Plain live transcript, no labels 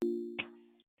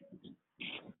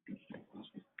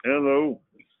Hello.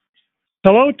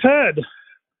 Hello, Ted.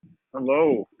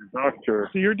 Hello, doctor.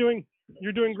 So you're doing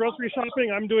grocery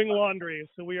shopping. I'm doing laundry.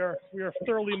 So we are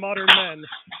thoroughly modern men.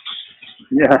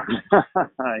 Yeah.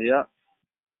 Yep.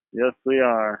 Yes, we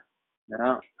are.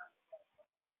 Yeah.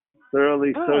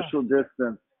 Thoroughly Ah, social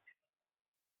distance.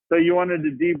 So you wanted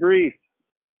to debrief.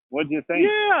 What'd you think?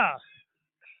 yeah.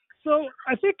 So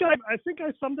I think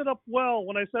I summed it up well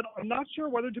when I said I'm not sure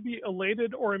whether to be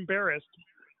elated or embarrassed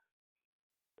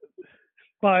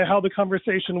by how the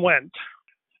conversation went,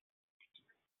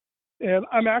 and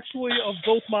I'm actually of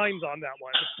both minds on that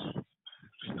one.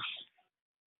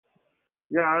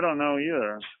 Yeah, I don't know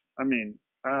either. I mean,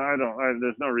 I don't.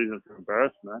 There's no reason for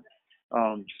embarrassment.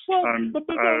 Um, Well, I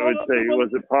would say,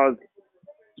 was it positive?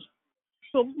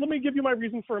 so let me give you my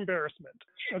reason for embarrassment,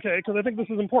 okay? Because I think this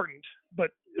is important.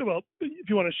 But well, if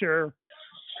you want to share,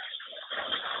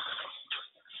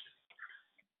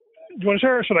 do you want to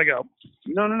share, or should I go?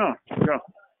 No, no, no. Go.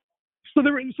 So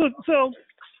there,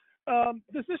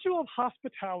 this issue of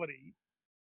hospitality,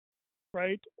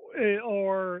 right,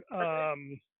 or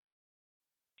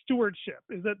stewardship,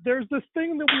 is that there's this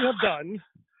thing that we have done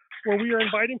where we are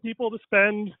inviting people to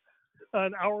spend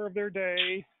an hour of their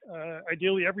day,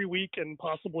 ideally every week, and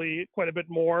possibly quite a bit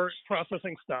more,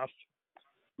 processing stuff.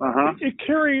 Uh huh. It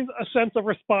carries a sense of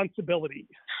responsibility,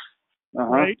 Uh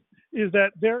huh. right? Is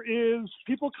that there is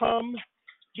people come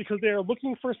because they are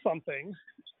looking for something,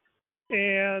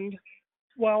 and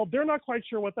while they're not quite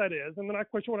sure what that is, and they're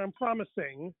not quite sure what I'm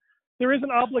promising, there is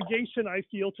an obligation, I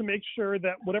feel, to make sure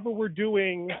that whatever we're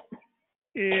doing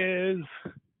is,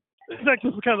 that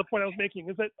was kind of the point I was making,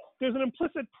 is that there's an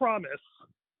implicit promise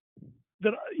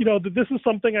that, that this is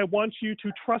something I want you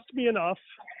to trust me enough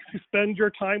to spend your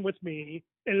time with me,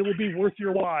 and it will be worth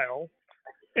your while.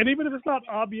 And even if it's not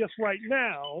obvious right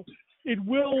now, it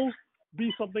will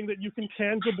be something that you can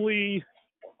tangibly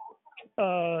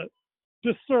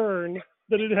discern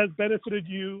that it has benefited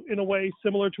you in a way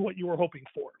similar to what you were hoping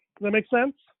for. Does that make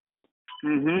sense?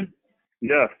 Mhm.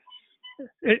 Yes.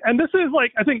 And this is,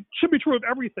 like, I think should be true of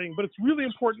everything, but it's really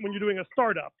important when you're doing a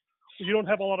startup. You don't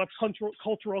have a lot of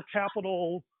cultural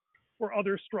capital or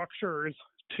other structures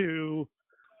to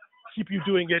keep you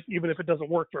doing it, even if it doesn't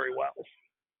work very well.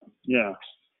 Yeah.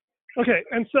 Okay,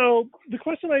 and so the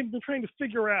question I've been trying to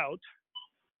figure out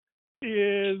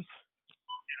is,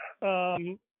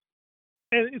 and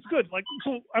it's good. Like,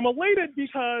 so I'm elated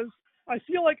because I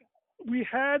feel like we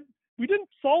didn't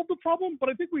solve the problem, but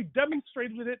I think we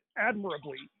demonstrated it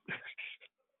admirably.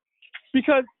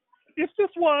 Because if this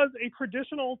was a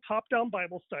traditional top-down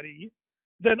Bible study,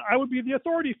 then I would be the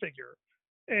authority figure.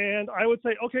 And I would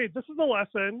say, okay, this is the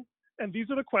lesson, and these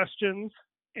are the questions,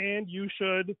 and you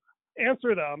should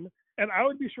answer them. And I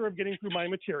would be sure of getting through my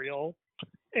material.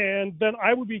 And then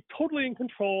I would be totally in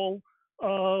control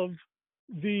of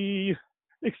the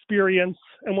experience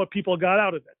and what people got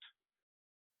out of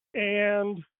it.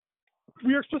 And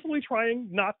we are explicitly trying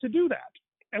not to do that.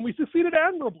 And we succeeded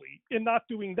admirably in not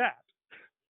doing that.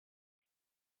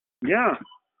 Yeah.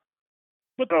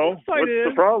 But the So flip side what's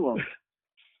the problem?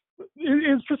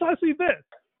 is precisely this.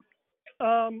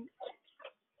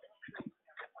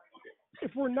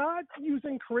 If we're not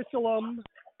using curriculum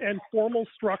and formal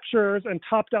structures and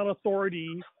top-down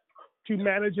authority to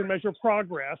manage and measure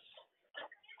progress,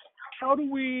 how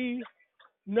do we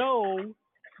know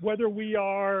whether we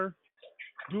are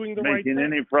doing the right Making thing?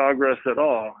 any progress at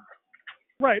all?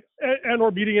 Right, and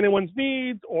or meeting anyone's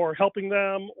needs, or helping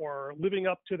them, or living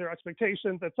up to their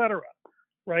expectations, etc.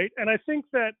 Right, and I think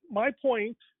that my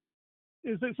point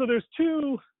is that, so there's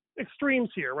two extremes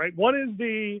here, right? One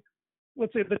is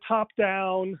let's say the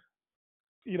top-down,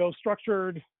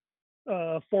 structured,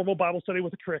 formal Bible study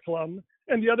with a curriculum,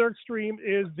 and the other extreme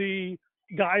is the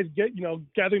guys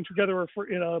gathering together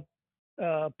in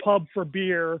a pub for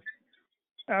beer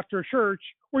after church,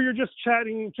 where you're just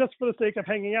chatting just for the sake of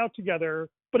hanging out together,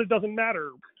 but it doesn't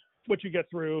matter what you get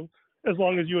through as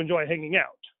long as you enjoy hanging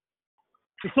out.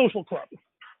 The social club,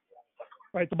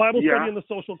 right? The Bible study and the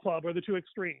social club are the two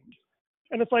extremes.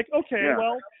 And it's like, okay,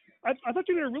 well, I thought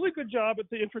you did a really good job at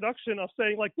the introduction of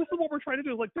saying, like, this is what we're trying to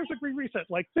do. Like, there's a great reset.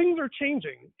 Like, things are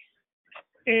changing.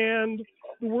 And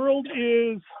the world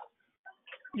is,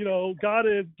 God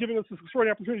is giving us this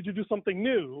extraordinary opportunity to do something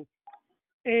new.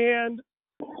 And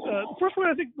the first one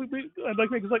I think I'd like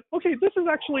to make is like, okay, this is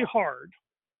actually hard.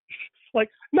 Like,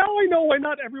 now I know why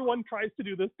not everyone tries to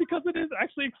do this, because it is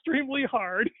actually extremely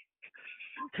hard.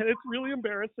 And it's really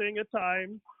embarrassing at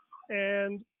times.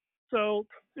 And so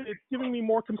it's giving me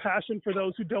more compassion for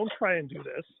those who don't try and do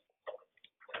this.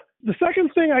 The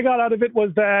second thing I got out of it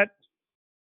was that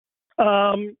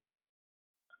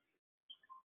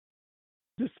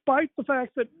despite the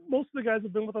fact that most of the guys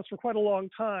have been with us for quite a long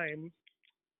time,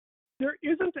 there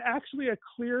isn't actually a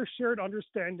clear shared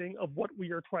understanding of what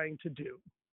we are trying to do.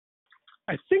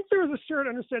 I think there is a shared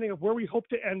understanding of where we hope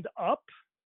to end up,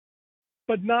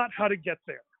 but not how to get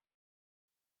there.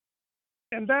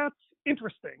 And that's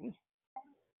interesting.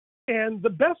 And the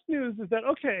best news is that,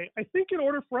 okay, I think in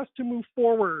order for us to move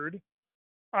forward,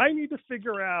 I need to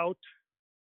figure out,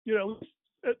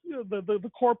 the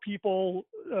core people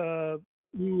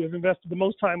who have invested the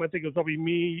most time. I think it was probably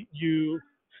me, you,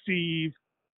 Steve,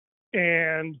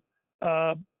 and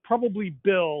probably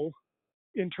Bill,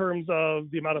 in terms of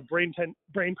the amount of brain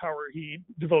power he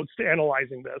devotes to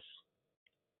analyzing this.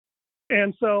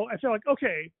 And so I feel like,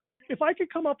 okay, if I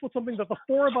could come up with something that the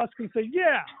four of us can say,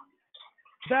 yeah,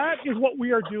 that is what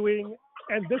we are doing,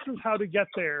 and this is how to get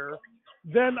there,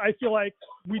 then I feel like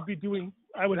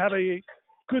I would have a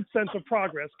good sense of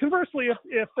progress. Conversely,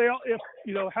 if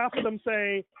half of them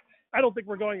say, I don't think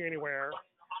we're going anywhere,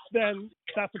 then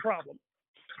that's a problem.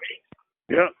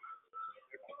 Yeah.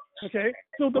 Okay.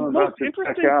 So the most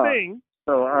interesting thing.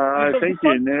 So I think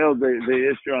you nailed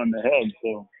the issue on the head.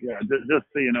 So yeah, just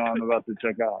so you know, I'm about to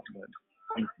check out, but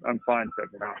I'm fine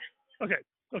checking out. Okay.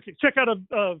 Check out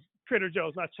of Trader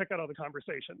Joe's, not check out of the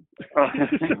conversation.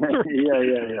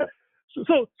 Yeah.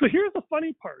 So here's the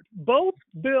funny part. Both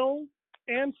Bill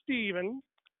and Steven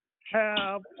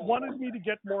have wanted me to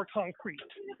get more concrete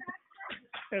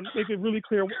and make it really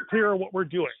clear what we're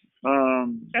doing.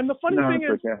 And the funny thing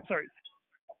is, okay. Sorry.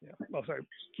 Yeah. Oh, sorry.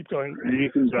 Keep going. You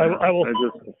can go. I will.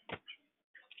 I'm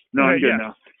good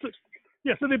now.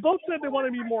 So they both said they wanted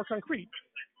to be more concrete.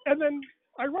 And then,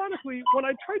 ironically, when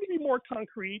I tried to be more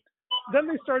concrete, then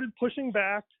they started pushing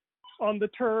back on the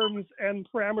terms and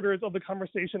parameters of the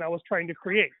conversation I was trying to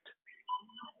create,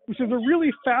 which is a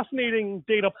really fascinating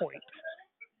data point.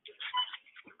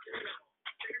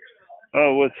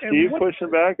 Oh, was Steve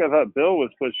pushing back? I thought Bill was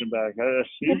pushing back.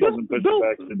 Steve wasn't pushing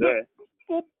back today.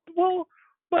 Well,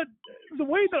 but the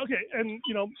way that, and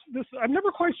I'm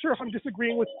never quite sure if I'm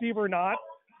disagreeing with Steve or not,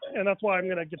 and that's why I'm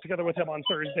going to get together with him on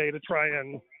Thursday to try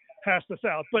and hash this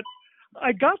out. But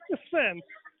I got the sense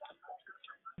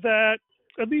that,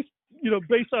 at least,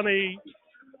 based on a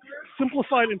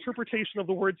simplified interpretation of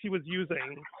the words he was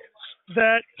using,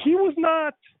 that he was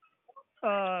not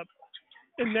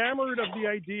enamored of the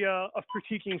idea of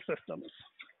critiquing systems.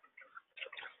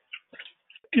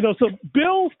 So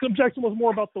Bill's objection was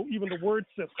more about even the word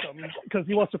system, because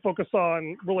he wants to focus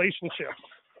on relationships.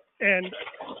 And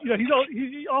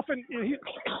he often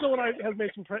Bill and I have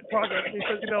made some progress. And he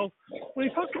says, when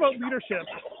he talks about leadership,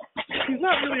 he's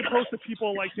not really opposed to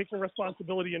people like taking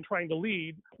responsibility and trying to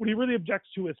lead. What he really objects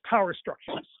to is power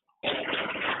structures,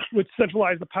 which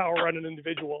centralize the power on an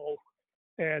individual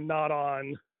and not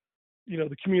on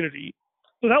the community.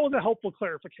 So that was a helpful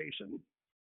clarification.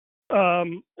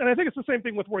 And I think it's the same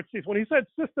thing with word system. When he said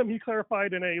system, he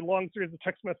clarified in a long series of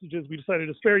text messages we decided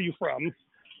to spare you from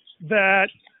that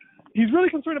he's really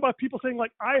concerned about people saying,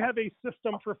 like, I have a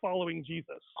system for following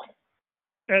Jesus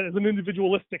as an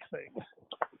individualistic thing.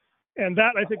 And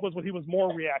that, I think, was what he was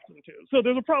more reacting to. So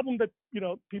there's a problem that,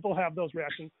 people have those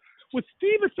reactions. With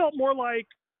Steve, it felt more like,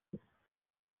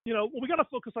 we got to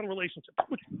focus on relationships,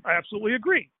 which I absolutely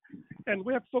agree. And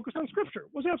we have to focus on scripture,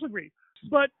 which I absolutely agree.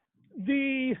 But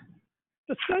the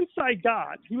sense I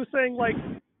got, he was saying, like,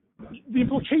 the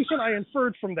implication I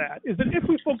inferred from that is that if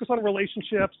we focus on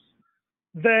relationships,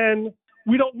 then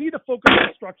we don't need to focus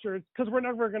on structures, because we're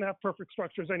never going to have perfect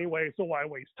structures anyway, so why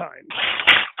waste time?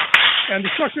 And the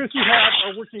structures he had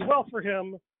are working well for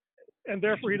him, and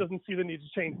therefore he doesn't see the need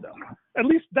to change them. At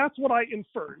least that's what I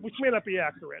inferred, which may not be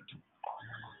accurate.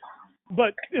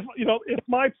 But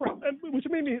which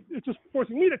made me, it's just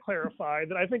forcing me to clarify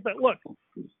that I think that, look,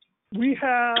 we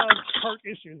have heart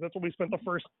issues. That's what we spent the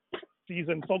first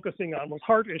season focusing on, was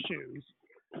heart issues.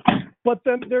 But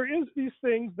then there is these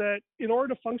things that, in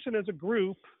order to function as a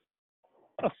group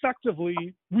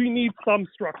effectively, we need some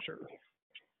structure,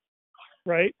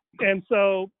 right? And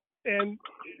so, and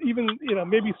even,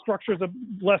 maybe structure is a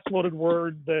less loaded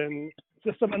word than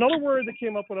system. Another word that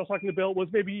came up when I was talking to Bill was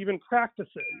maybe even practices.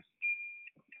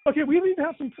 Okay, we need to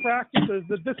have some practices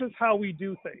that this is how we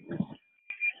do things.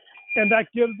 And that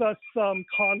gives us some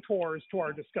contours to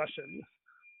our discussion.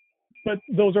 But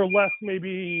those are less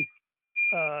maybe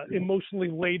emotionally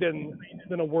laden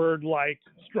than a word like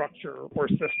structure or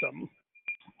system.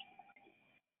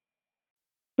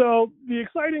 So the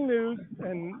exciting news,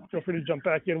 and feel free to jump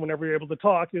back in whenever you're able to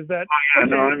talk, is that I'm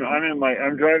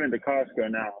driving to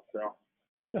Costco now, so.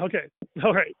 Okay.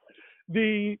 All right.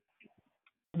 The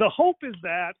hope is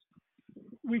that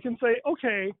we can say,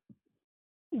 okay,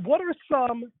 what are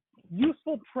some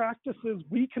useful practices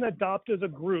we can adopt as a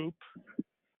group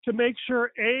to make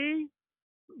sure, A,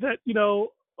 that,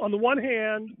 on the one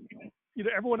hand,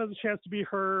 everyone has a chance to be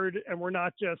heard and we're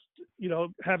not just,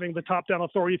 having the top-down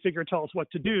authority figure tell us what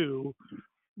to do,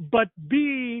 but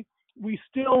B, we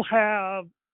still have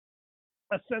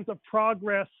a sense of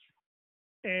progress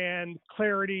and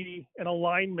clarity and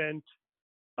alignment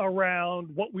around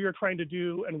what we are trying to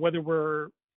do and whether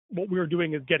what we're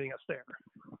doing is getting us there.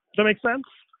 Does that make sense?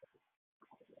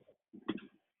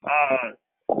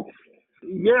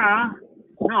 Yeah.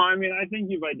 No, I mean, I think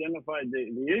you've identified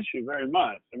the issue very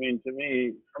much. I mean, to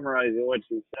me, summarizing what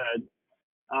you said,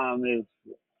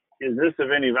 is this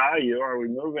of any value? Are we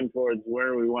moving towards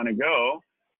where we want to go?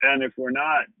 And if we're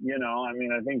not, I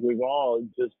mean, I think we've all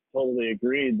just totally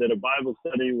agreed that a Bible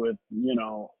study with,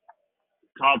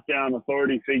 top-down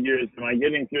authority figures, am I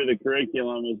getting through the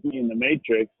curriculum as being the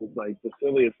matrix? It's like the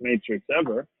silliest matrix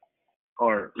ever,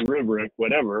 or rubric,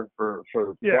 whatever, for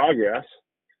progress.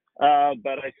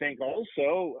 But I think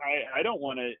also, I don't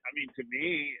want to, to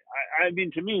me,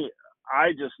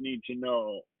 I just need to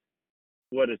know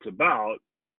what it's about.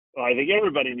 I think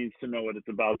everybody needs to know what it's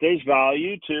about. There's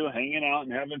value to hanging out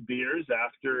and having beers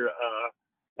after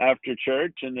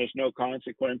church, and there's no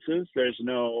consequences. There's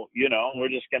no, we're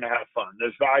just going to have fun.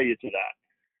 There's value to that.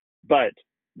 But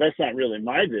that's not really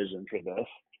my vision for this.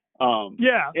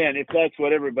 And if that's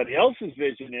what everybody else's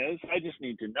vision is, I just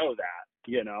need to know that,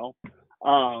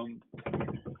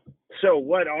 So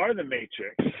what are the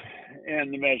matrix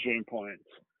and the measuring points?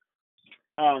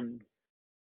 How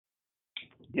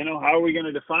are we going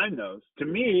to define those? To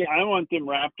me, I want them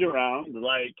wrapped around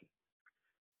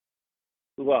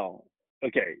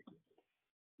okay,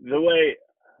 the way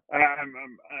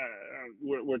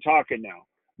we're talking now.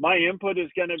 My input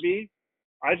is going to be,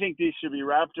 I think these should be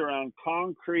wrapped around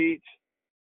concrete,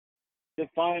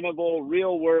 definable,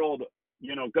 real world.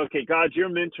 Okay, God, you're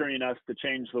mentoring us to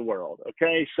change the world.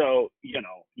 Okay, so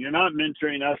you're not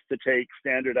mentoring us to take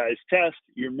standardized tests.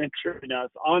 You're mentoring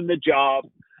us on the job,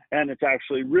 and it's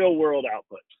actually real world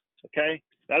outputs. Okay,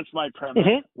 that's my premise.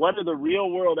 Mm-hmm. What are the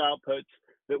real world outputs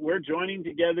that we're joining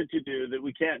together to do that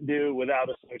we can't do without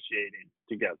associating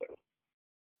together?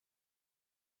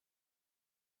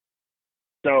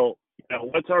 So,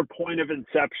 what's our point of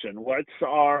inception? What's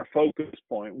our focus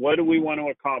point? What do we want to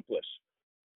accomplish?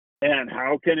 And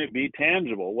how can it be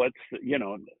tangible? What's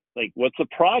the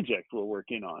project we're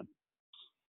working on?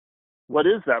 What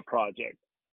is that project?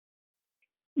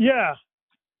 Yeah,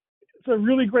 it's a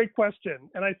really great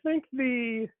question. And I think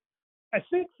the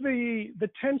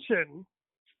tension,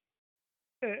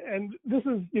 and this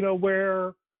is,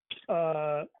 where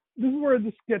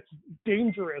this gets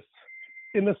dangerous,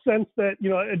 in the sense that,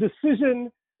 a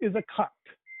decision is a cut,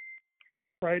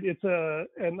 right? That's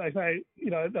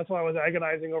why I was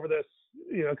agonizing over this,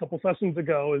 a couple sessions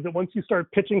ago, is that once you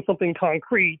start pitching something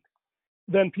concrete,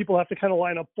 then people have to kind of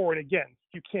line up for and against.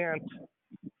 You can't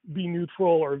be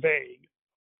neutral or vague.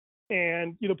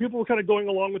 And, people were kind of going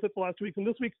along with it the last week, and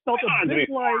this week felt a bit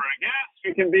like...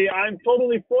 You can be, I'm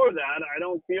totally for that. I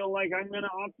don't feel like I'm going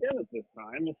to opt in at this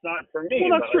time. It's not for me,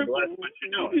 well, that's but true. I'm glad what you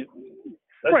know.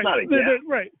 That's right. not a guess.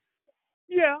 Right.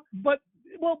 Yeah, but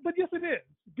yes, it is,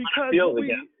 because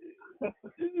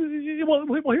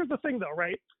well, here's the thing, though,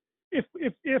 right? If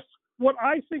what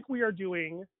I think we are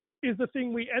doing is the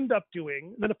thing we end up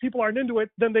doing, then if people aren't into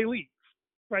it, then they leave,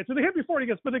 right? So they can't be for it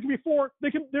against, but they can be for.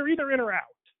 They're either in or out,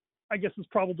 I guess, is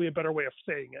probably a better way of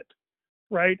saying it,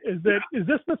 right? Is this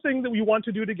the thing that we want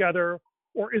to do together,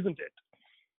 or isn't it?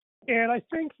 And I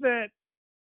think that,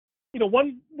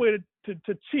 one way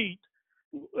to cheat,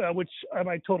 which I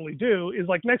might totally do, is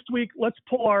like next week, let's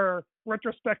pull our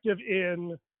retrospective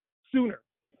in sooner.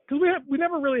 Because we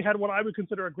never really had what I would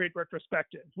consider a great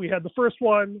retrospective. We had the first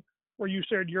one where you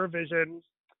shared your vision,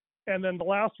 and then the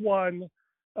last one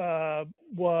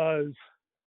was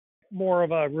more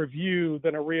of a review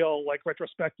than a real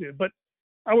retrospective. But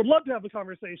I would love to have the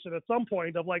conversation at some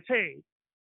point of hey,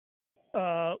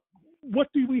 what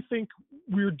do we think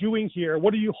we're doing here?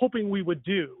 What are you hoping we would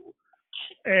do?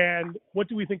 And what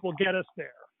do we think will get us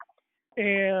there?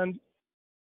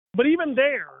 But even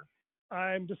there,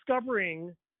 I'm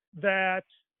discovering that,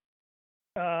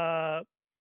 there's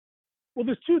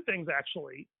two things,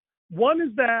 actually. One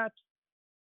is that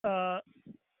I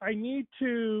need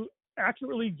to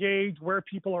accurately gauge where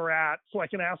people are at so I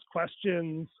can ask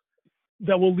questions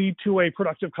that will lead to a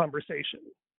productive conversation,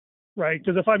 right?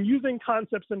 Because if I'm using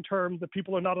concepts and terms that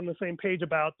people are not on the same page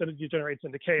about, then it degenerates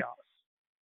into chaos.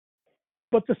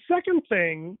 But the second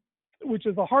thing, which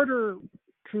is a harder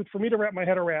truth for me to wrap my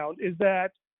head around, is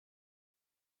that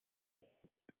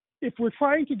if we're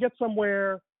trying to get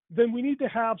somewhere, then we need to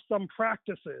have some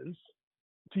practices,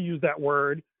 to use that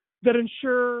word, that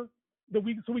ensure that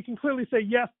we can clearly say,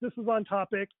 yes, this is on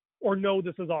topic, or no,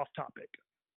 this is off topic.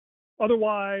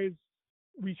 Otherwise,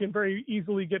 we can very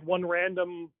easily get one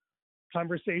random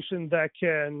conversation that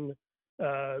can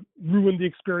ruin the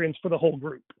experience for the whole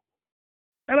group.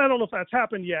 And I don't know if that's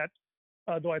happened yet,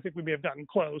 though I think we may have gotten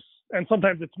close. And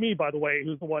sometimes it's me, by the way,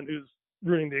 who's the one who's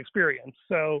ruining the experience.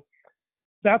 So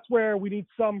that's where we need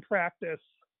some practice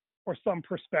or some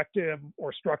perspective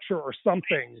or structure or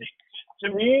something.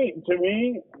 To me,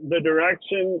 the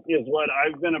direction is what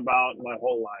I've been about my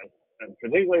whole life, and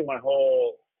particularly my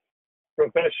whole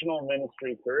professional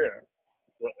ministry career.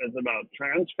 It's about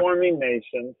transforming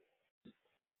nations.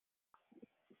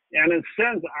 And in a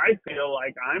sense, I feel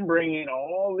like I'm bringing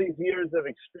all these years of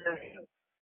experience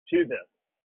to this.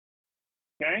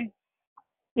 Okay?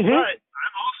 Mm-hmm. But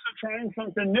I'm also trying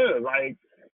something new, like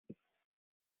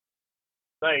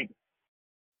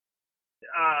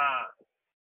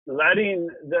letting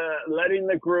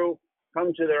the group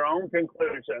come to their own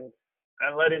conclusions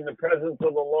and letting the presence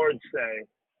of the Lord say,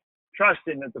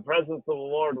 trusting that the presence of the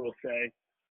Lord will say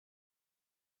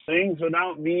things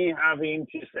without me having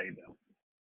to say them.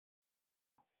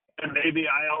 And maybe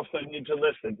I also need to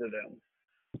listen to them.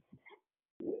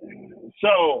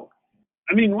 So,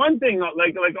 I mean, one thing,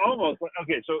 like almost,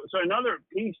 okay, so another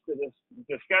piece to this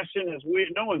discussion is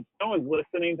no one's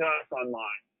listening to us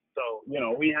online. So,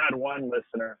 we had one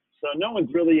listener. So no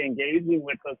one's really engaging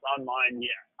with us online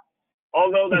yet.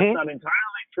 Although that's Mm-hmm. not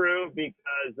entirely true,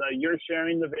 because you're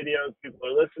sharing the videos, people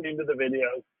are listening to the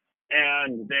videos,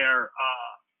 and they're,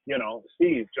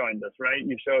 Steve joined us, right?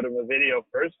 You showed him a video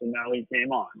first, and now he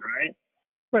came on, right?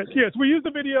 Right. Yes, we use the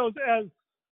videos as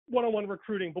one-on-one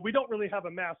recruiting, but we don't really have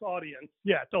a mass audience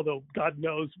yet, although God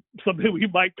knows someday we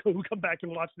might come back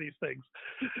and watch these things.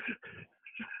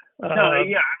 Yeah, I'm not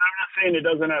saying it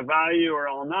doesn't have value or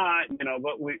all not,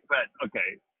 but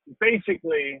okay,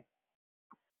 basically,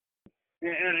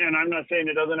 and I'm not saying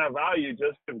it doesn't have value,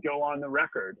 just to go on the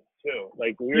record too.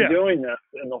 Like, we're doing this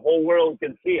and the whole world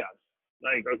can see us.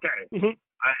 Like, okay, mm-hmm.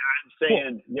 I'm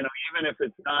saying, even if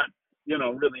it's not,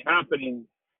 really happening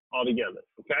altogether,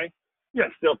 okay? Yeah. I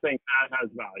still think that has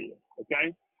value,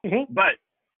 okay? Mm-hmm. But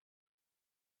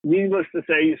needless to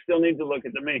say, you still need to look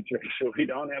at the matrix so we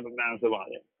don't have a massive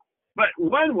audience. But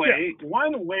one way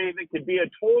that could be a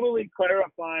totally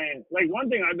clarifying, like one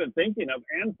thing I've been thinking of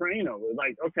and praying over,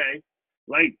 like, okay,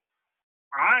 like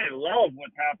I love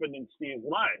what happened in Steve's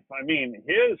life. I mean,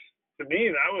 to me,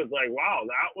 that was like, wow,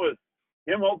 that was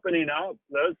him opening up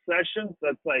those sessions.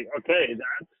 That's like, okay,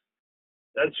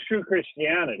 that's true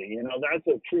Christianity. That's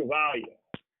a true value.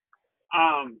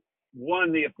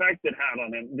 One, the effect it had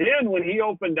on him. Then when he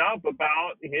opened up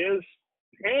about his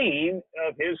pain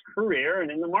of his career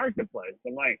and in the marketplace,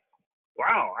 I'm like,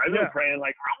 wow, I've been praying,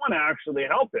 like, I want to actually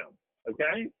help him.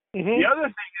 Okay. Mm-hmm. The other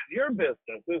thing is your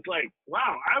business. It's like,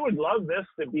 wow, I would love this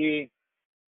to be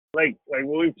like when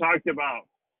we've talked about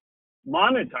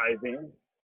monetizing.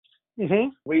 Mm-hmm.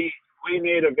 We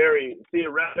made a very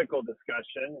theoretical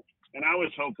discussion, and I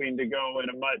was hoping to go in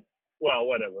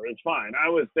whatever, it's fine. I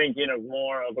was thinking of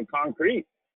more of a concrete,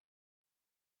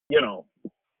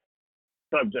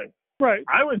 subject. Right.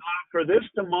 I would love for this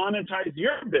to monetize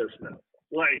your business.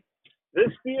 Like,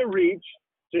 this be a reach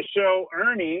to show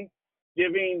Ernie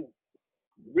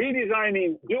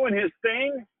redesigning, doing his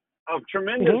thing of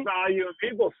tremendous mm-hmm. value, and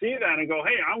people see that and go,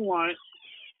 hey, I want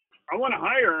to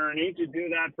hire Ernie to do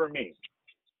that for me.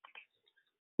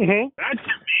 Mm-hmm. That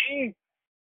to me,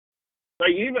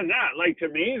 like, even that, like, to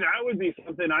me, that would be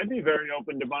something I'd be very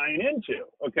open to buying into.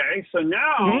 Okay, so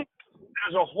now mm-hmm.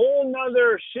 there's a whole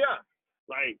nother shift.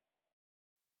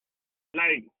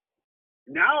 Like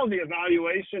now the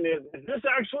evaluation is this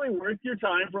actually worth your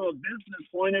time from a business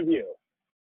point of view,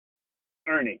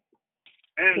 Ernie?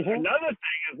 And mm-hmm. another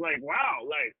thing is like, wow,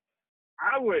 like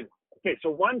so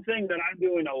one thing that I'm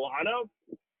doing a lot of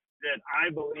that I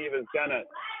believe is gonna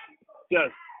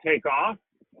just take off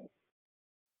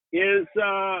is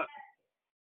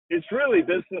it's really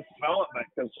business development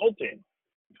consulting.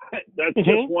 That's mm-hmm.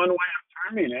 just one way of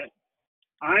terming it.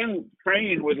 I'm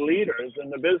praying with leaders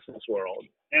in the business world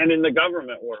and in the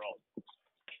government world.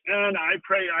 And I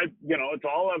pray, it's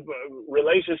all a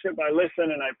relationship. I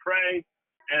listen and I pray.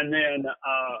 And then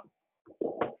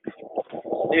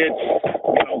it's,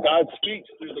 God speaks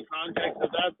through the context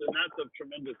of that, and that's of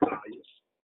tremendous value.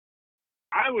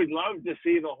 I would love to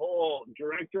see the whole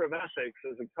director of ethics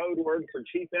as a code word for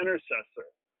chief intercessor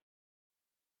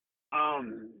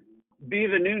be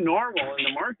the new normal in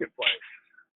the marketplace.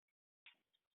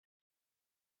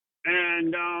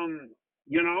 And,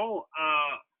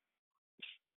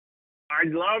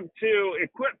 I'd love to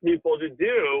equip people to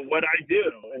do what I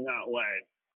do in that way.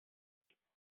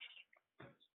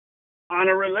 On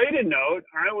a related note,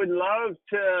 I would love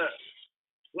to,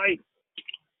 like,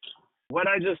 what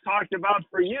I just talked about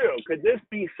for you. Could this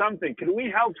be something? Could we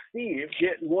help Steve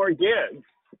get more gigs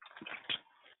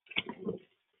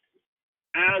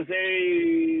as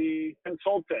a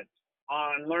consultant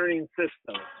on learning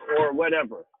systems or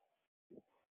whatever?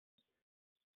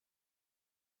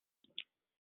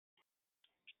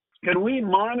 Can we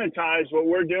monetize what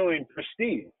we're doing for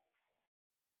Steve?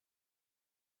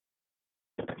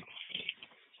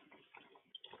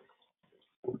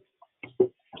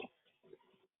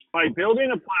 By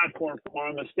building a platform for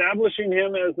him, establishing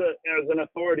him as an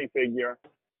authority figure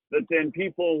that then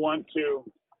people want to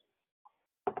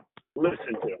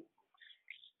listen to.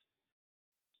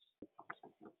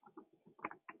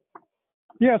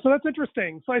 Yeah, so that's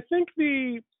interesting. So I think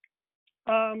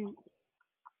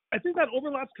that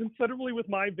overlaps considerably with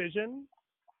my vision.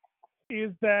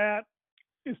 Is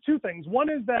two things. One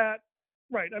is that,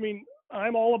 right, I mean,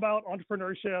 I'm all about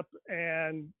entrepreneurship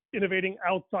and innovating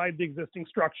outside the existing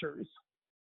structures,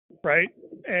 right?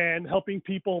 And helping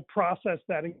people process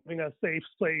that and giving a safe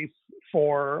space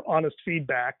for honest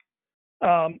feedback.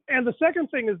 And the second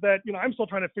thing is that, I'm still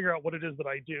trying to figure out what it is that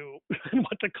I do and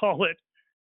what to call it.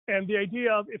 And the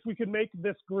idea of, if we could make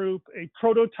this group a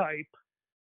prototype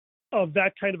of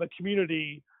that kind of a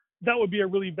community, that would be a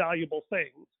really valuable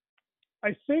thing.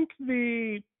 I think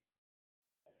the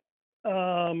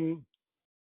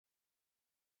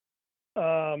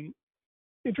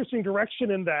interesting direction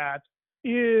in that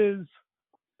is,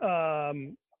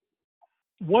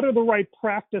 what are the right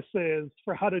practices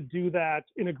for how to do that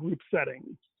in a group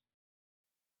setting,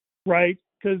 right?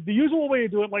 Because the usual way to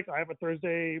do it, like I have a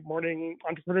Thursday morning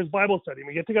Entrepreneurs Bible study.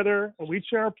 We get together and we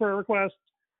share our prayer requests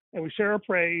and we share our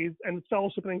praise and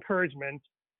fellowship and encouragement.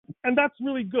 And that's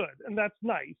really good and that's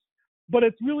nice. But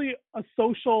it's really a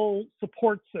social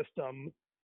support system.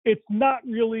 It's not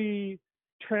really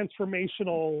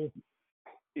transformational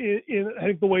in I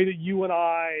think the way that you and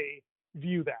I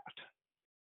view that.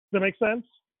 Does that make sense?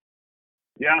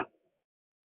 Yeah.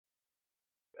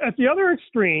 At the other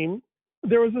extreme,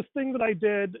 there was this thing that I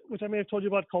did, which I may have told you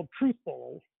about, called Truth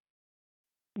Bowl,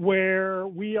 where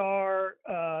we are,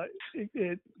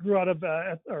 it grew out of,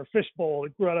 or Fish Bowl,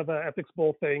 it grew out of an Ethics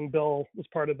Bowl thing. Bill was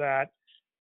part of that.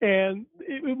 And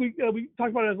we talk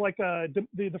about it as like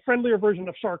the friendlier version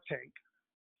of Shark Tank.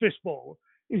 Fish Bowl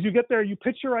is, you get there, you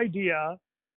pitch your idea,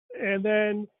 and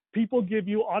then people give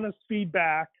you honest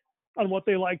feedback on what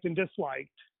they liked and disliked.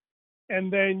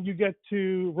 And then you get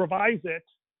to revise it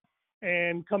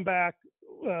and come back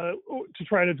to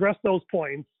try to address those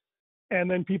points. And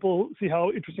then people see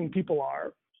how interesting people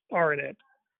are in it.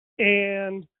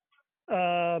 And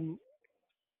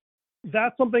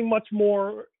that's something much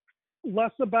more,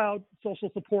 less about social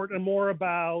support and more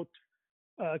about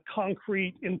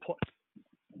concrete input.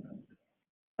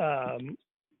 And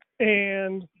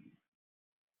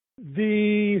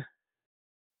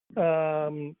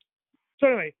so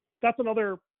anyway, that's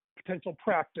another potential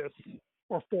practice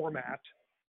or format.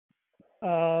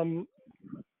 And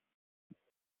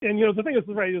the thing is,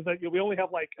 right, is that we only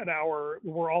have like an hour.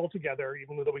 We're all together,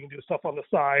 even though we can do stuff on the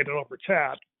side and over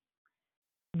chat.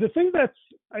 The thing that's,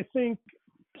 I think,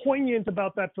 poignant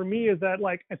about that for me is that,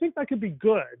 like, I think that could be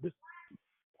good,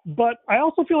 but I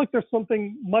also feel like there's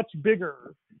something much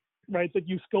bigger, right, that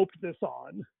you scoped this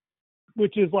on,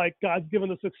 which is like God's given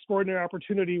this extraordinary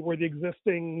opportunity where the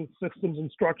existing systems and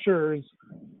structures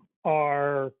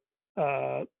are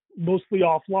mostly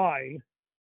offline.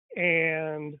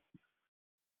 And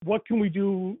what can we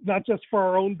do, not just for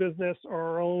our own business or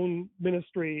our own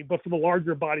ministry, but for the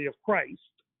larger body of Christ?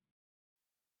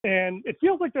 And it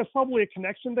feels like there's probably a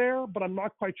connection there, but I'm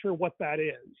not quite sure what that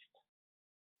is.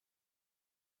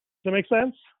 Does that make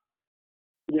sense?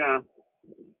 Yeah.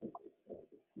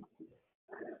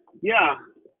 Yeah.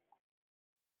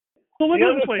 So the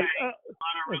other thing, on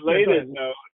a related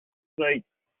note, like,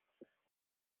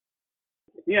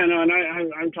 yeah, no, and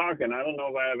I'm talking. I don't know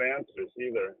if I have answers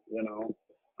either.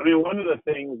 I mean, one of the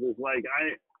things is like,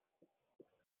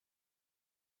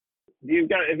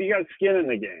 if you got skin in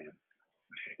the game,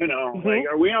 mm-hmm. like,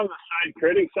 are we on the side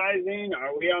criticizing?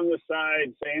 Are we on the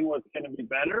side saying what's going to be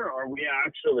better? Or are we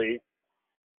actually,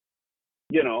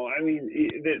 I mean,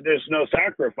 there's no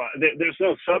sacrifice. There's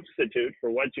no substitute for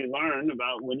what you learn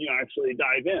about when you actually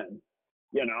dive in,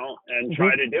 and mm-hmm.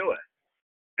 try to do it.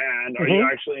 And are mm-hmm. you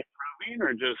actually improving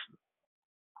or just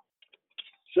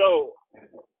so?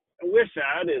 with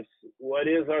that is what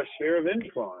is our sphere of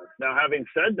influence. Now, having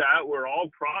said that, we're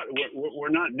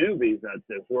not newbies at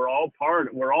this. We're all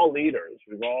leaders.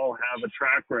 We all have a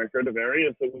track record of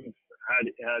areas that we've had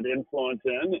influence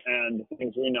in and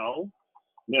things we know,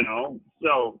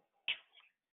 so.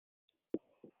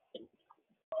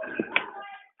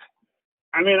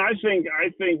 I mean, I think,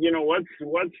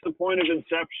 what's the point of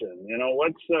inception?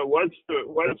 What's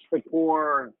the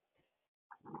core,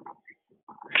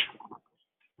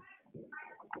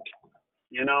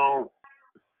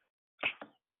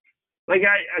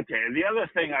 the other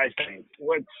thing I think,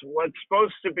 what's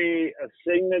supposed to be a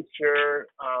signature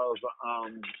of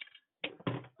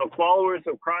followers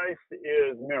of Christ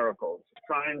is miracles,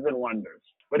 signs and wonders.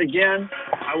 But again,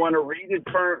 I want to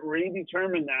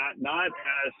redetermine that not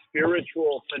as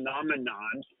spiritual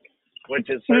phenomenon, which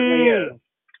it certainly is,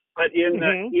 but in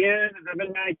the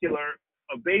vernacular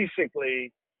of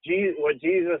basically what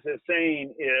Jesus is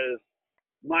saying is,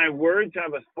 my words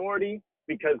have authority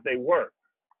because they work.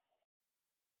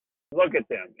 Look at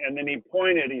them. And then he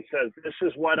says, this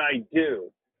is what I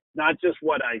do. Not just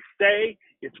what I say,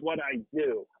 it's what I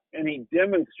do. And he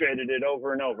demonstrated it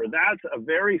over and over. That's a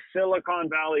very Silicon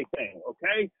Valley thing,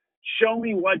 okay? Show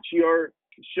me does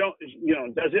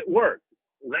it work?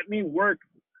 Let me work.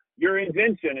 Your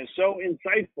invention is so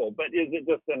insightful, but is it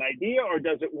just an idea or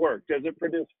does it work? Does it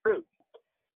produce fruit?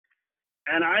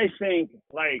 And I think,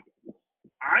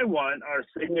 I want our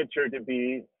signature to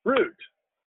be fruit.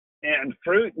 And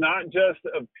fruit not just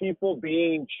of people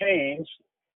being changed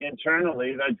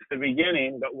internally, that's the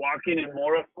beginning, but walking in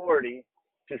more authority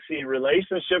to see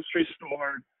relationships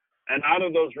restored, and out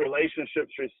of those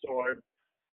relationships restored,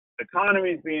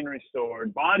 economies being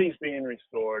restored, bodies being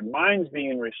restored, minds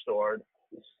being restored.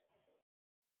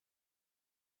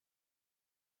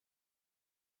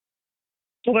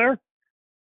 Still there?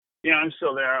 Yeah, I'm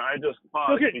still there. I just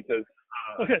paused because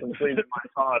I completed my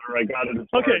thought, or I got it as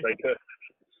far as I could.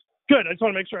 Good. I just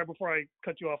want to make sure before I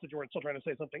cut you off that you weren't still trying to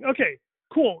say something. Okay,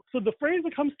 cool. So the phrase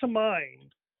that comes to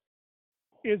mind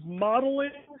is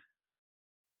modeling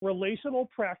relational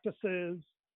practices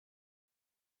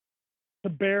to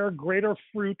bear greater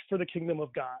fruit for the kingdom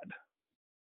of God,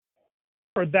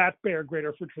 or that bear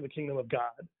greater fruit for the kingdom of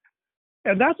God.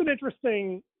 And that's an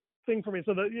interesting thing for me.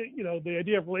 So the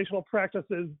idea of relational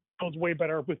practices goes way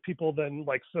better with people than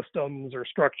systems or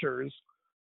structures.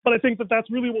 But I think that that's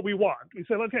really what we want. We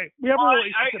say, okay, we have a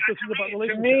relationship. This is about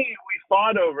relationship. To me, we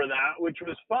fought over that, which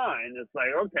was fine. It's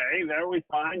okay, there we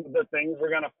find the things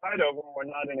we're going to fight over we're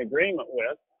not in agreement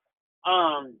with.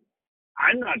 I'm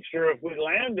not sure if we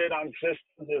landed on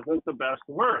systems isn't the best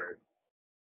word.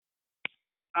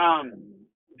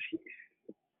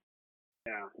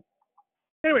 Yeah.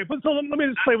 Anyway, but so let me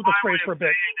just play with the phrase for a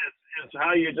bit. It's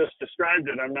how you just described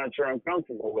it. I'm not sure I'm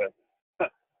comfortable with. So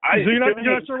you're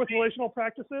not sure with relational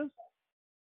practices?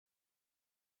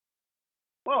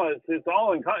 Well, it's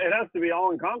all it has to be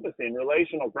all encompassing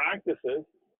relational practices.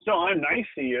 So I'm nice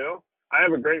to you. I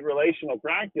have a great relational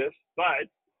practice, but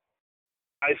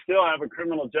I still have a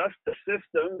criminal justice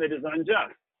system that is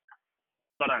unjust.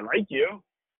 But I like you.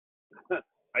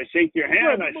 I shake your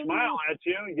hand. I smile at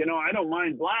you. I don't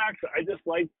mind blacks. I just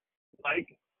I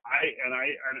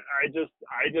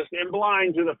just am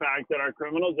blind to the fact that our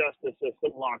criminal justice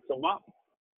system locks them up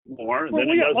more than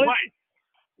it does white.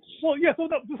 Well, yeah. So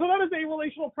that is a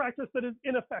relational practice that is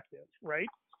ineffective, right?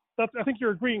 I think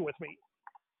you're agreeing with me.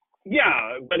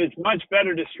 Yeah, but it's much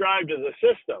better described as a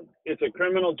system. It's a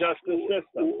criminal justice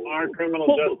system. Our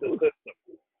criminal justice system.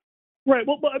 Right.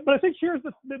 Well, but I think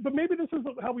but maybe this is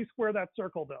how we square that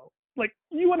circle, though.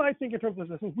 You and I think in terms of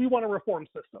systems, we want to reform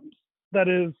systems. That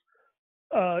is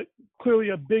clearly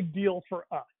a big deal for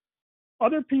us.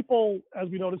 Other people, as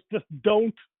we noticed, just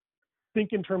don't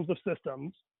think in terms of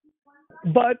systems.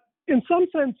 But in some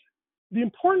sense, the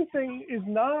important thing is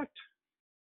not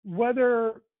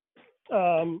whether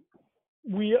I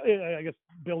guess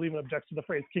Bill even objects to the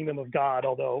phrase kingdom of God,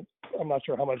 although I'm not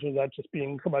sure how much of that just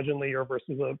being curmudgeonly or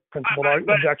versus a principled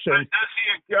objection. But does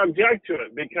he object to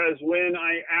it? Because when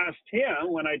I asked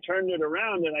him, when I turned it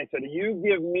around and I said, you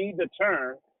give me the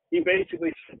term, he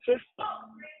basically said system.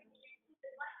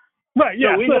 Right,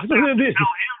 yeah. So we just have to tell him to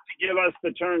give us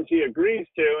the terms he agrees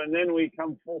to, and then we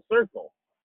come full circle.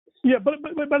 Yeah, but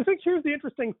I think here's the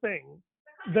interesting thing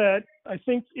that I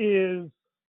think is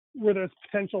where there's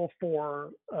potential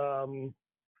for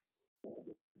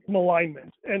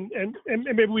alignment, and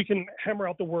maybe we can hammer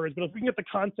out the words, but if we can get the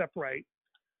concept right,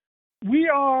 we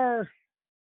are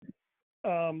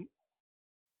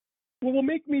what will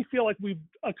make me feel like we've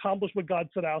accomplished what God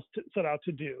set out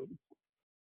to do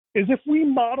is if we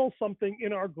model something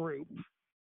in our group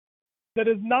that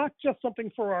is not just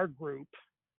something for our group,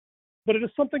 but it is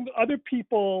something that other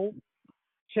people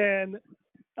can,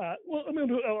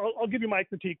 I'll give you my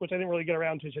critique, which I didn't really get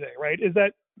around to today, right? Is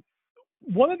that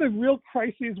one of the real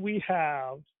crises we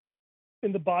have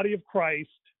in the body of Christ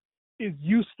is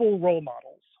useful role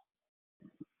models.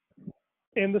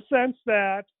 In the sense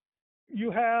that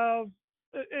you have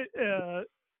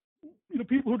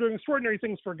people who are doing extraordinary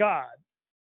things for God,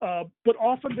 but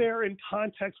often they're in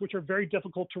contexts which are very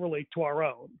difficult to relate to our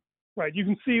own, right? You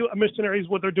can see missionaries,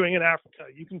 what they're doing in Africa.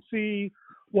 You can see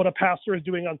what a pastor is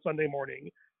doing on Sunday morning.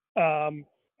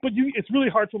 But it's really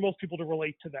hard for most people to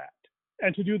relate to that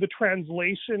and to do the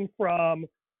translation from,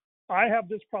 I have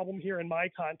this problem here in my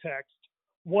context.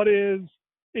 What is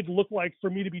it look like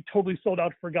for me to be totally sold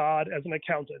out for God as an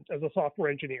accountant, as a software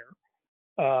engineer?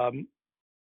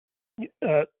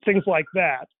 Things like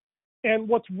that. And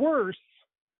what's worse,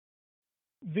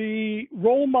 the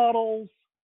role models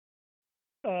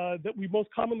that we most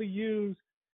commonly use,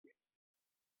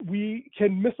 we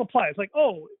can misapply. It's like,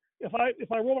 oh, if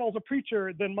my role model is a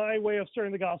preacher, then my way of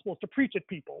sharing the gospel is to preach at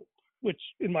people, which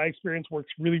in my experience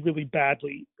works really, really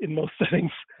badly in most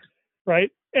settings,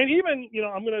 right? And even,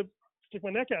 I'm going to stick my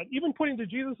neck out, even putting to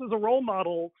Jesus as a role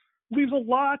model leaves a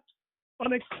lot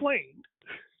unexplained,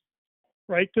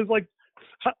 right? Because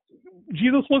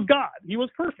Jesus was God. He was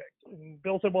perfect. And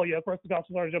Bill said, well, yeah, of course the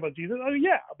gospel's already about Jesus. Oh,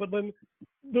 yeah, but then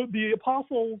the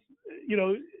apostles,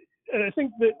 and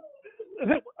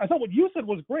I thought what you said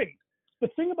was great. The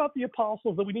thing about the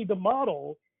apostles that we need to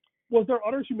model was their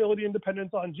utter humility and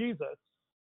dependence on Jesus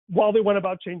while they went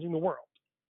about changing the world,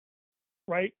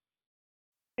 right?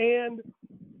 And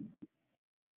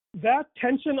that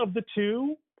tension of the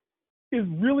two is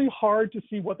really hard to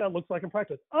see what that looks like in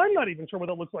practice. I'm not even sure what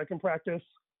that looks like in practice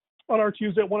on our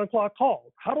Tuesday at 1 o'clock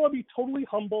call. How do I be totally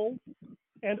humble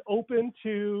and open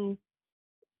to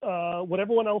what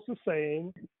everyone else is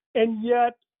saying, and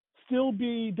yet still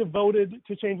be devoted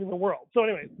to changing the world? So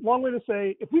anyway, long way to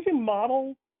say, if we can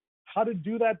model how to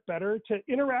do that better, to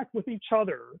interact with each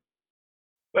other.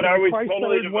 But are we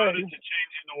totally devoted to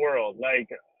changing the world?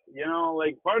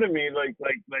 Part of me, is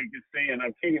saying,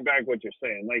 I'm taking back what you're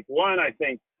saying. One, I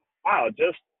think, wow,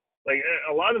 just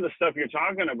a lot of the stuff you're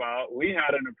talking about, we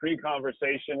had in a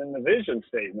pre-conversation in the vision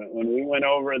statement when we went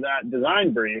over that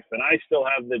design brief, and I still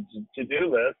have the to-do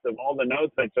list of all the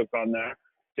notes I took on there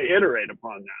to iterate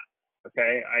upon that.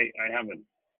 Okay, I haven't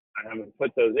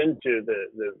put those into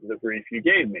the brief you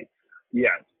gave me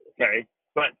yet. Okay,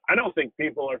 but I don't think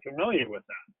people are familiar with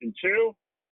that. And two,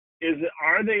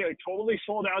 are they totally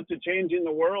sold out to changing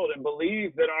the world and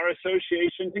believe that our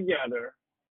association together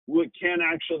can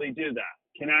actually do that,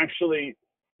 can actually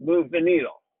move the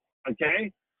needle?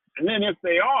 Okay, and then if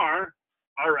they are,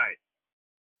 all right,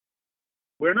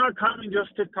 we're not coming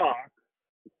just to talk.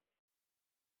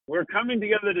 We're coming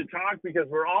together to talk because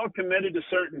we're all committed to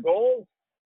certain goals.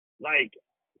 Are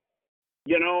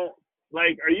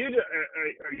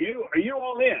you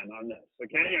all in on this?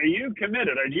 Okay, are you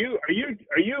committed? Are you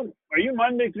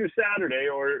Monday through Saturday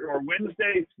or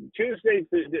Wednesday, Tuesday?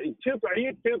 Are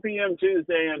you 2 p.m.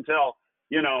 Tuesday until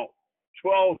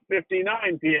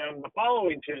 12:59 p.m. the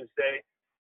following Tuesday,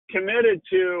 committed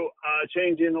to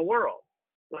changing the world?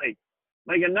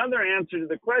 Another answer to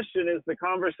the question is the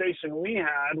conversation we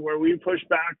had where we pushed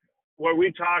back, where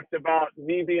we talked about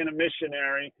me being a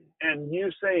missionary and you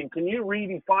saying, can you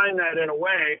redefine that in a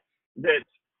way that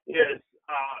is,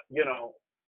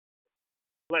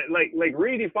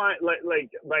 redefine,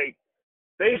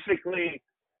 basically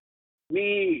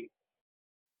me,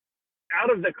 out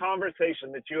of the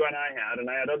conversation that you and I had, and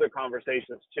I had other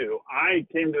conversations too, I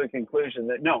came to the conclusion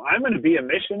that no, I'm going to be a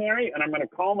missionary and I'm going to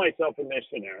call myself a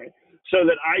missionary so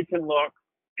that I can look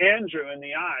Andrew in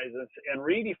the eyes and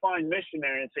redefine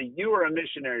missionary and say, you are a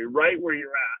missionary right where you're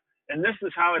at. And this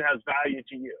is how it has value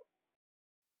to you.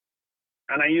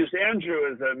 And I used Andrew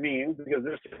as a means because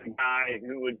this is a guy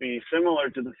who would be similar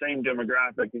to the same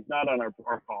demographic. He's not on our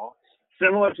call,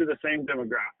 similar to the same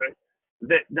demographic.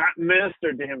 That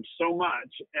ministered to him so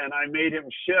much, and I made him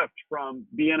shift from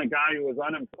being a guy who was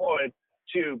unemployed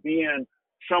to being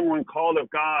someone called of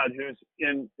God who's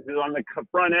on the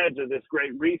front edge of this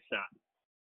great reset.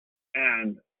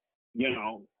 And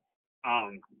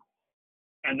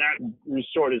and that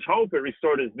restored his hope, it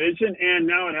restored his vision, and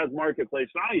now it has marketplace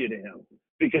value to him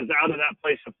because out of that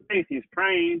place of faith, he's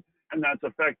praying, and that's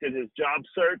affected his job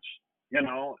search, and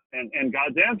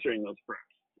God's answering those prayers.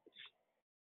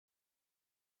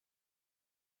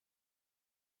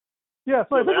 Yeah,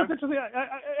 so I think it's interesting.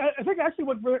 I think actually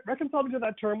what reconciled me to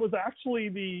that term was actually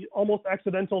the almost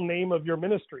accidental name of your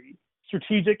ministry,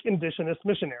 Strategic Indigenous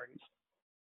Missionaries.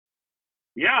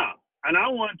 Yeah, And I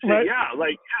want to, right. I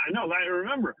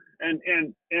remember. And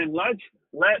let's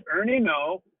let Ernie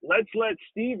know. Let's let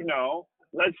Steve know.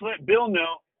 Let's let Bill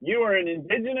know you are an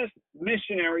indigenous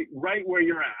missionary right where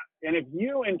you're at. And if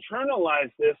you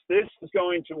internalize this is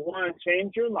going to, one,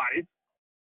 change your life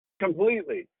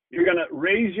completely. You're going to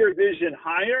raise your vision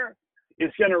higher.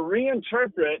 It's going to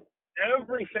reinterpret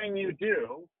everything you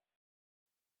do.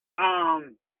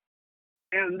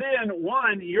 And then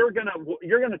one, you're gonna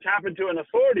tap into an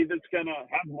authority that's gonna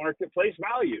have marketplace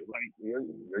value. Like you're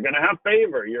gonna have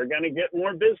favor. You're gonna get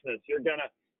more business. You're gonna,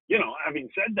 having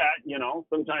said that,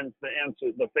 sometimes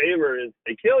the favor is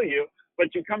they kill you,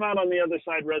 but you come out on the other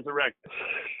side resurrected.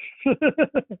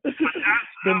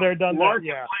 Been there, done that.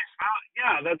 Yeah.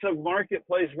 Yeah, that's a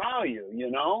marketplace value.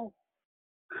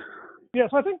 Yeah.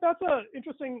 So I think that's a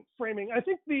interesting framing. I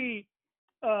think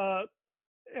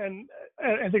and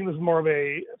I think this is more of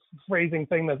a phrasing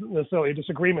thing than necessarily a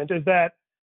disagreement, is that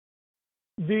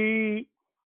is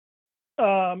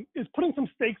putting some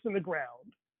stakes in the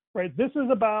ground, right? This is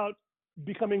about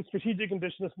becoming strategic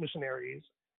indigenous missionaries,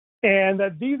 and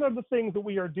that these are the things that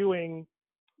we are doing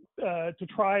to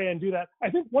try and do that. I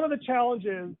think one of the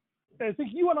challenges, I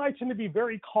think you and I tend to be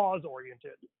very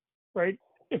cause-oriented, right?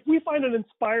 If we find an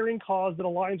inspiring cause that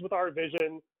aligns with our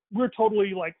vision, we're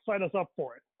totally like, sign us up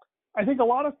for it. I think a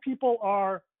lot of people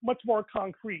are much more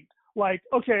concrete, like,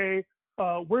 okay,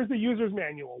 where's the user's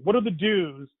manual? What are the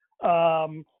do's? How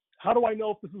do I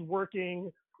know if this is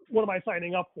working? What am I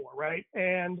signing up for, right?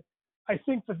 And I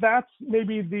think that's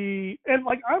maybe and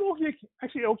like, I'm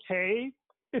actually okay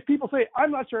if people say,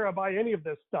 I'm not sure I buy any of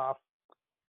this stuff,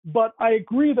 but I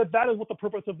agree that is what the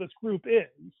purpose of this group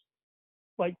is,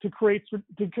 like to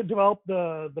develop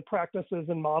the practices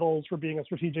and models for being a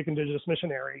strategic indigenous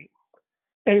missionary.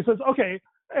 And he says, okay,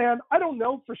 and I don't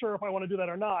know for sure if I want to do that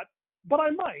or not, but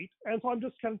I might. And so I'm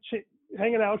just kind of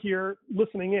hanging out here,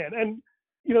 listening in. And,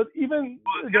 even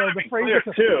the phrase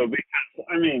too, because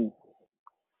I mean,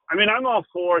 I'm all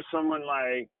for someone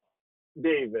like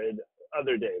David,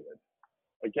 other David,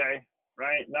 okay,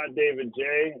 right? Not David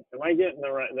J. Am I getting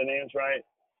the names right?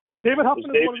 David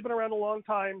Hoffman is one who's been around a long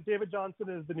time. David Johnson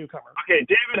is the newcomer. Okay,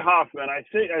 David Hoffman. I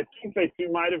think that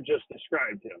you might have just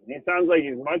described him. He sounds like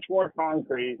he's much more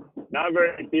concrete, not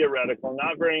very theoretical,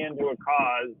 not very into a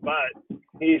cause, but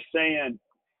he's saying,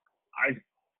 I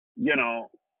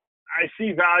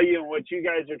see value in what you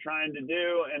guys are trying to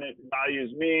do, and it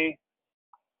values me,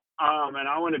 and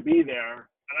I want to be there.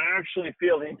 And I actually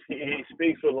feel he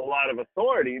speaks with a lot of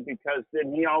authority, because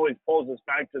then he always pulls us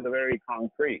back to the very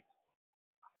concrete.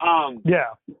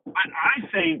 Yeah. I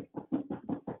think,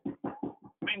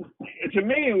 to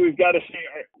me, we've got to say,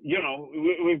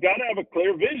 we've got to have a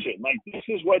clear vision. Like, this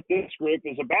is what this group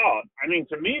is about.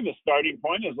 To me, the starting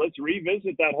point is, let's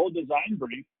revisit that whole design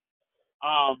brief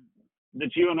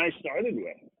that you and I started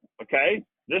with. Okay?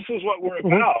 This is what we're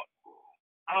about.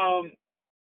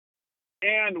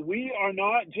 And we are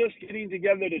not just getting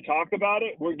together to talk about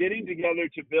it. We're getting together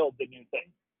to build the new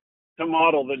thing, to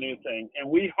model the new thing. And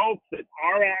we hope that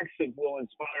our actions will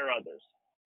inspire others.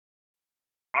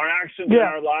 Our actions in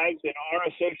our lives and our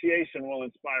association will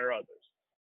inspire others.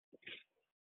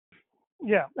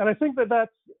 Yeah, and I think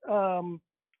that's a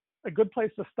good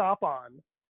place to stop on.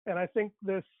 And I think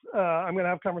I'm going to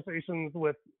have conversations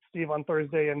with Steve on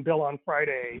Thursday and Bill on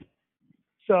Friday.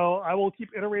 So I will keep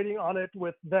iterating on it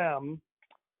with them.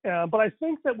 But I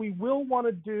think that we will want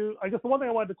to do, I guess the one thing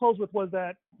I wanted to close with was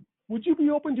that, would you be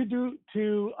open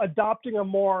to adopting a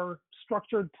more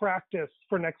structured practice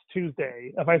for next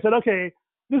Tuesday? If I said, okay,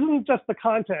 this isn't just the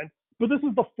content, but this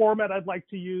is the format I'd like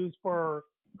to use for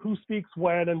who speaks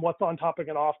when and what's on topic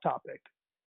and off topic.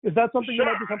 Is that something you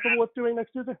might be comfortable with doing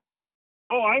next Tuesday?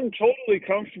 Oh, I'm totally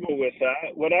comfortable with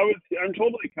that. I'm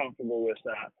totally comfortable with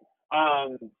that. I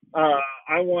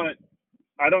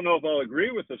don't know if I'll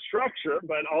agree with the structure,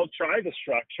 but I'll try the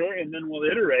structure, and then we'll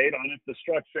iterate on if the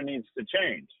structure needs to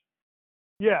change.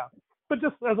 Yeah, but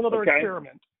just as another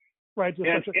experiment, right?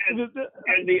 And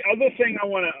the other thing I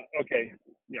want to,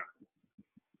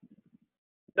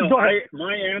 No,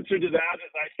 my answer to that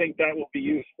is I think that will be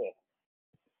useful.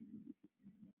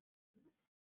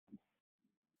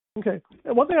 Okay.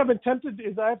 And one thing I've been tempted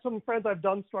is I have some friends I've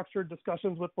done structured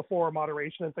discussions with before,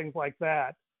 moderation and things like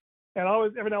that. And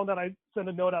every now and then I send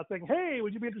a note out saying, hey,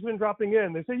 would you be interested in dropping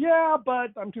in? They say, yeah,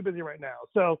 but I'm too busy right now.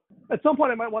 So at some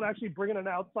point I might want to actually bring in an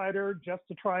outsider just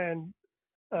to try and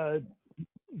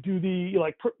do the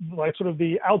sort of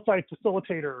the outside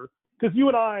facilitator. Because you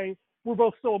and I, we're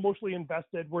both so emotionally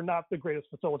invested. We're not the greatest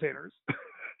facilitators.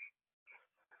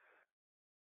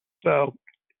 So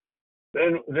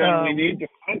then we need to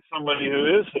find somebody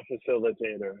who is a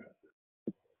facilitator.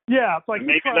 Yeah, so I keep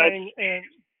Maybe trying, and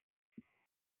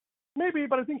maybe,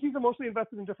 but I think he's emotionally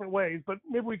invested in different ways. But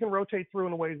maybe we can rotate through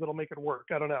in ways that'll make it work.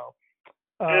 I don't know.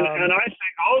 And I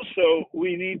think also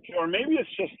we need to, or maybe it's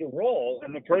just a role,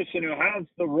 and the person who has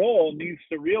the role needs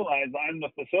to realize I'm the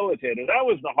facilitator. That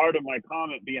was the heart of my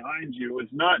comment behind you, was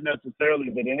not necessarily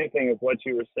that anything of what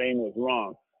you were saying was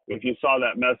wrong. If you saw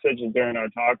that message during our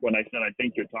talk when I said I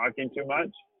think you're talking too much,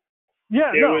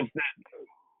 it was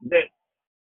that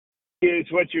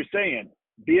is what you're saying.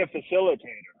 Be a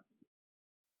facilitator.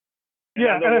 In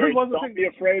other words, don't be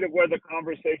afraid of where the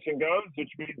conversation goes,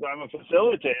 which means I'm a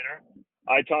facilitator.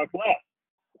 I talk less.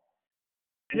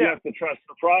 And you have to trust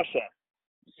the process.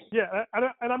 Yeah,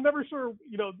 and I'm never sure,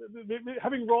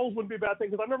 having roles wouldn't be a bad thing,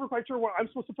 because I'm never quite sure what I'm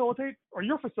supposed to facilitate or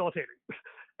you're facilitating.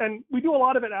 And we do a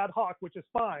lot of it ad hoc, which is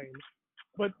fine.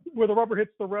 But where the rubber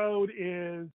hits the road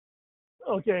is,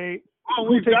 okay,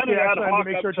 we've done it ad hoc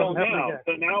up till now.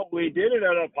 So now we did it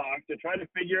ad hoc to try to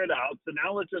figure it out. So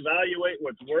now let's evaluate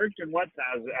what's worked and what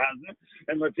hasn't,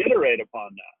 and let's iterate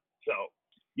upon that. So,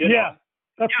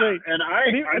 that's great. And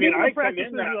I come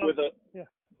in that with a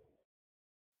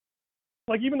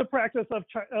like even the practice of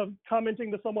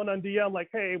commenting to someone on DM, like,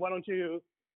 hey, why don't you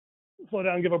slow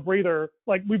down and give a breather?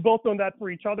 Like, we've both done that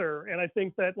for each other. And I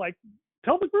think that, like,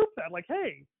 tell the group that, like,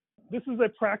 hey, this is a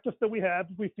practice that we have.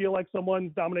 If we feel like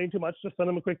someone's dominating too much, just send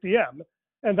them a quick DM.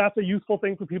 And that's a useful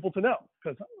thing for people to know,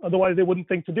 because otherwise they wouldn't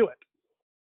think to do it.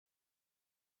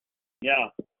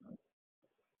 Yeah.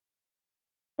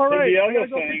 All right. The other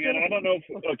thing, and I don't know if,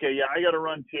 I got to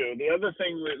run too. The other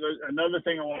thing, another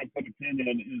thing I want to put a pin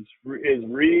in is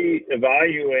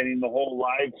re-evaluating the whole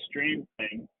live stream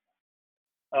thing.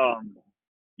 I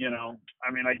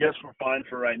guess we're fine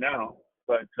for right now,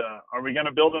 but are we going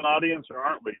to build an audience or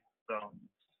aren't we? So.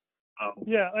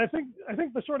 Yeah, I think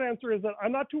the short answer is that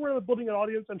I'm not too worried about building an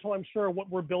audience until I'm sure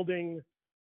what we're building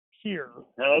here.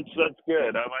 Yeah, that's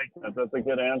good. I like that. That's a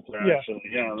good answer, actually.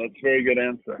 Yeah, that's a very good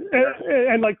answer.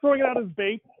 And like throwing it out as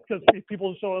bait, because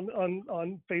people show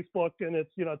on Facebook and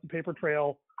it's, it's a paper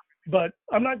trail. But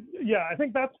I'm not, I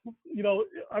think that's,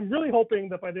 I'm really hoping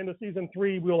that by the end of season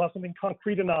 3, we'll have something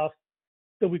concrete enough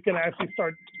that we can actually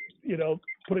start,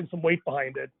 putting some weight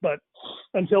behind it. But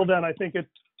until then, I think it's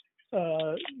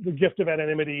the gift of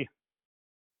anonymity.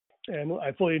 And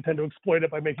I fully intend to exploit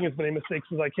it by making as many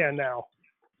mistakes as I can now.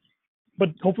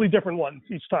 But hopefully different ones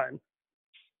each time.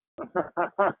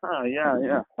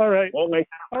 Yeah. All right. We'll make it.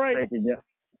 All right. Yeah.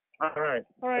 All right.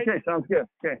 Okay, sounds good.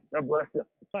 Okay, God bless you.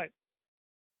 Bye.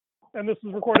 And this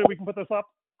is recorded. We can put this up?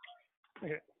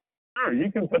 Okay. Sure, you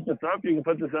can put this up. You can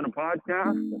put this in a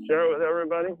podcast and share it with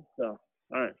everybody. So,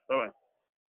 all right. Bye-bye.